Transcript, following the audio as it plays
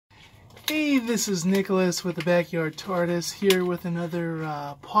Hey, this is Nicholas with the Backyard TARDIS here with another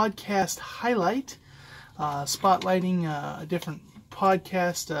podcast highlight, spotlighting a different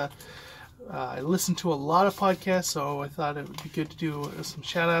podcast. I listen to a lot of podcasts, so I thought it would be good to do some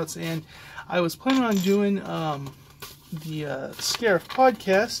shout-outs, and I was planning on doing the Scarif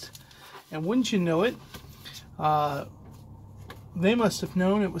podcast, and wouldn't you know it, they must have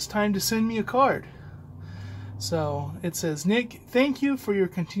known it was time to send me a card. So it says, Nick, thank you for your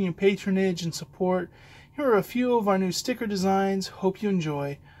continued patronage and support. Here are a few of our new sticker designs. Hope you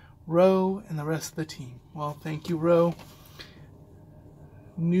enjoy. Ro and the rest of the team. Well, thank you, Ro.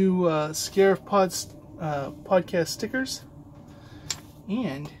 New Scarif podcast stickers.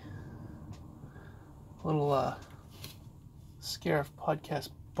 And a little Scarif podcast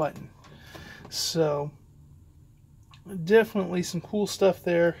button. So definitely some cool stuff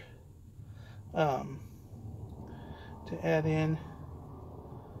there. To add in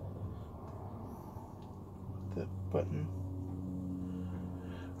the button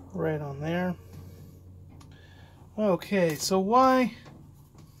right on there. Okay, so why,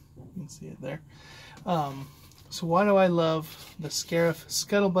 you can see it there. So why do I love the Scarif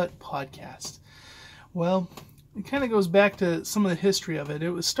Scuttlebutt Podcast? Well, it kind of goes back to some of the history of it. It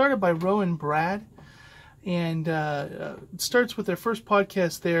was started by Ro and Brad, and it starts with their first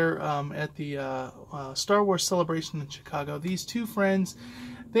podcast there at the Star Wars Celebration in Chicago. These two friends,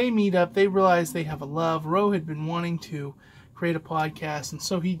 they meet up, they realize they have a love. Ro had been wanting to create a podcast, and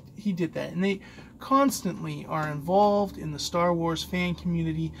so he did that. And they constantly are involved in the Star Wars fan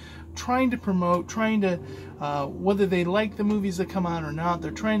community, trying to promote, whether they like the movies that come out or not,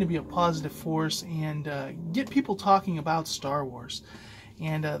 they're trying to be a positive force and get people talking about Star Wars.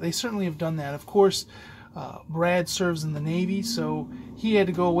 And they certainly have done that. Of course, Brad serves in the Navy, so he had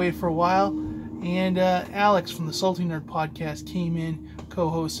to go away for a while, and Alex from the Salty Nerd Podcast came in,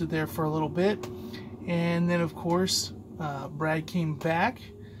 co-hosted there for a little bit, and then of course Brad came back,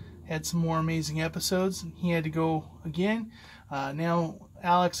 had some more amazing episodes, and he had to go again. Now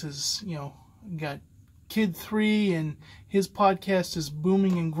Alex has, got Kid 3, and his podcast is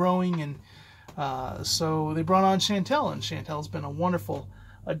booming and growing, and so they brought on Chantel, and Chantel's been a wonderful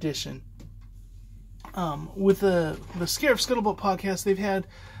addition. With the Scarif Scuttlebutt podcast, they've had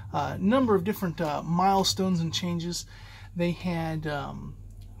a number of different milestones and changes. They had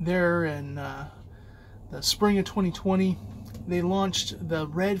there in the spring of 2020, they launched the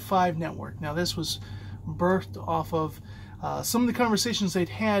Red 5 network. Now, this was birthed off of some of the conversations they'd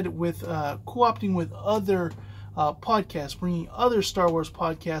had with co-opting with other podcasts, bringing other Star Wars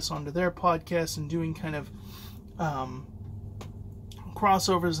podcasts onto their podcasts and doing kind of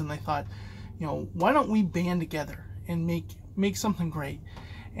crossovers, and they thought, why don't we band together and make something great?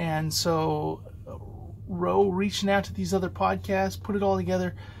 And so Ro, reaching out to these other podcasts, put it all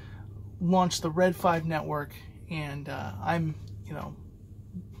together, launched the Red 5 network, and I'm,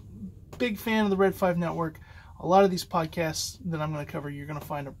 big fan of the Red 5 network. A lot of these podcasts that I'm going to cover, you're going to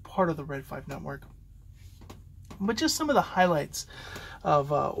find are part of the Red 5 network. But just some of the highlights of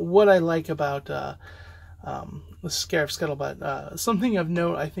what I like about the Scarif Scuttlebutt. Something of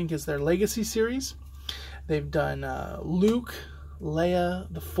note, I think, is their Legacy series. They've done Luke, Leia,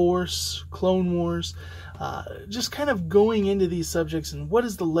 The Force, Clone Wars, just kind of going into these subjects and what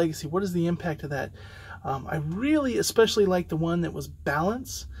is the legacy, what is the impact of that. I really especially like the one that was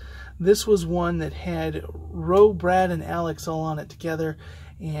Balance. This was one that had Ro, Brad, and Alex all on it together,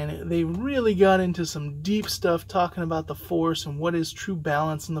 and they really got into some deep stuff talking about the Force and what is true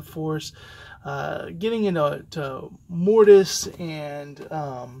balance in the Force. Getting into Mortis and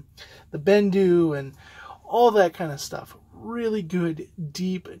the Bendu and all that kind of stuff. Really good,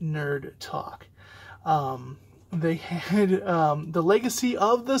 deep nerd talk. They had the Legacy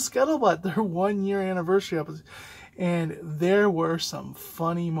of the Scuttlebutt, their 1-year anniversary episode, and there were some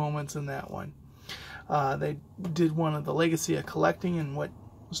funny moments in that one. They did one of the Legacy of collecting and what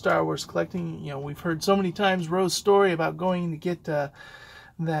Star Wars collecting. We've heard so many times Rose's story about going to get that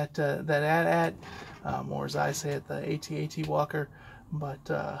or as I say it, the AT-AT Walker, but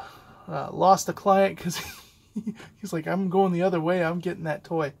lost a client because he's like, I'm going the other way, I'm getting that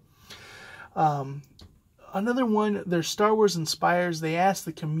toy. Another one, their Star Wars Inspires. They asked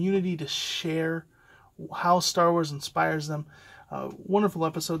the community to share how Star Wars inspires them. Wonderful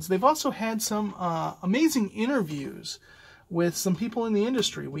episodes. They've also had some amazing interviews with some people in the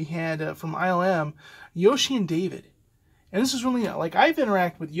industry. We had from ILM, Yoshi and David. And this is really, like, I've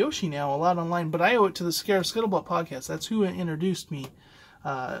interacted with Yoshi now a lot online, but I owe it to the Scarif Scuttlebutt podcast. That's who introduced me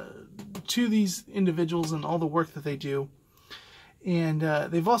to these individuals and all the work that they do. And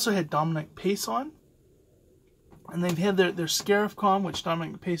they've also had Dominic Pace on. And they've had their Scarif Con, which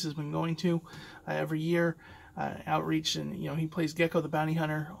Dominic Pace has been going to every year, outreach, and he plays Gecko the Bounty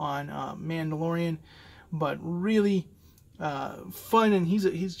Hunter on Mandalorian, but really fun, and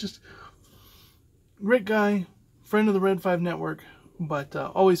he's just a great guy, friend of the Red 5 Network, but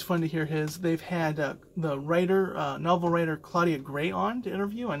always fun to hear his. They've had the writer, novel writer Claudia Gray on to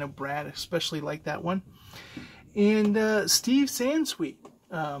interview. I know Brad especially liked that one. And Steve Sansweet,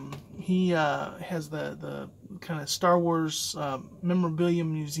 he has the kind of Star Wars memorabilia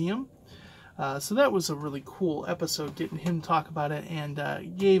museum. So that was a really cool episode, getting him to talk about it,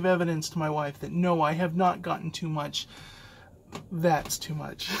 and gave evidence to my wife that no, I have not gotten too much. That's too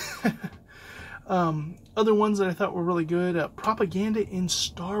much. Other ones that I thought were really good, propaganda in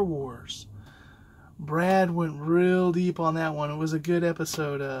Star Wars. Brad went real deep on that one. It was a good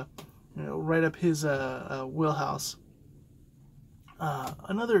episode, right up his wheelhouse.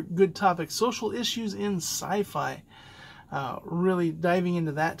 Another good topic, social issues in sci-fi. Really diving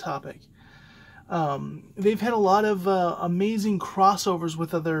into that topic. They've had a lot of amazing crossovers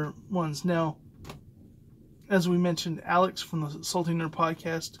with other ones. Now, as we mentioned, Alex from the Salty Nerd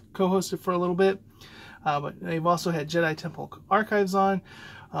Podcast co-hosted for a little bit, but they've also had Jedi Temple Archives on.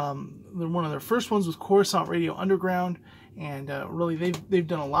 One of their first ones was Coruscant Radio Underground, and really they've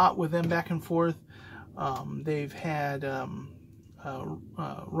done a lot with them back and forth. They've had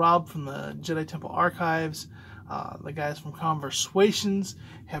Rob from the Jedi Temple Archives. The guys from Conversations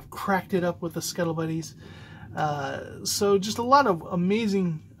have cracked it up with the Scuttlebuddies. So just a lot of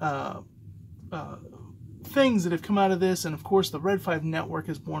amazing things that have come out of this, and of course the Red 5 Network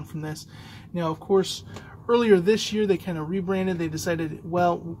is born from this. Now, of course, earlier this year they kind of rebranded. They decided,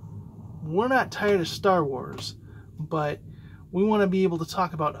 well, we're not tired of Star Wars, but we want to be able to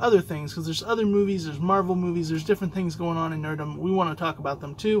talk about other things, because there's other movies, there's Marvel movies, there's different things going on in nerdom. We want to talk about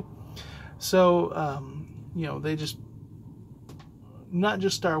them too. So, they just, not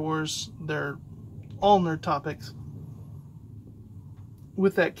just Star Wars, they're all nerd topics.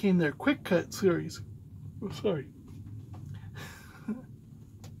 With that came their Quick Cut series. Oh, sorry.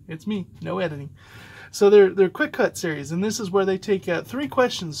 It's me, no editing. So their Quick Cut series, and this is where they take 3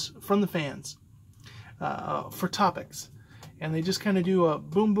 questions from the fans for topics. And they just kind of do a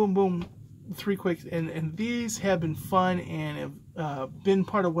boom, boom, boom, 3 quick, and these have been fun and have been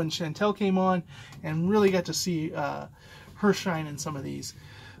part of when Chantel came on, and really got to see her shine in some of these.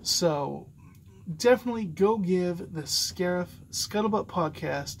 So definitely go give the Scarif Scuttlebutt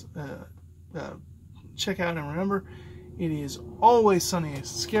Podcast check out, and remember, it is always sunny at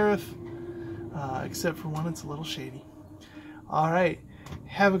Scarif, except for when it's a little shady. All right.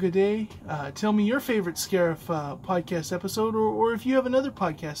 Have a good day. Tell me your favorite Scarif podcast episode, or if you have another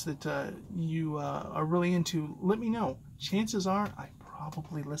podcast that you are really into, let me know. Chances are I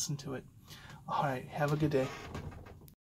probably listen to it. All right. Have a good day.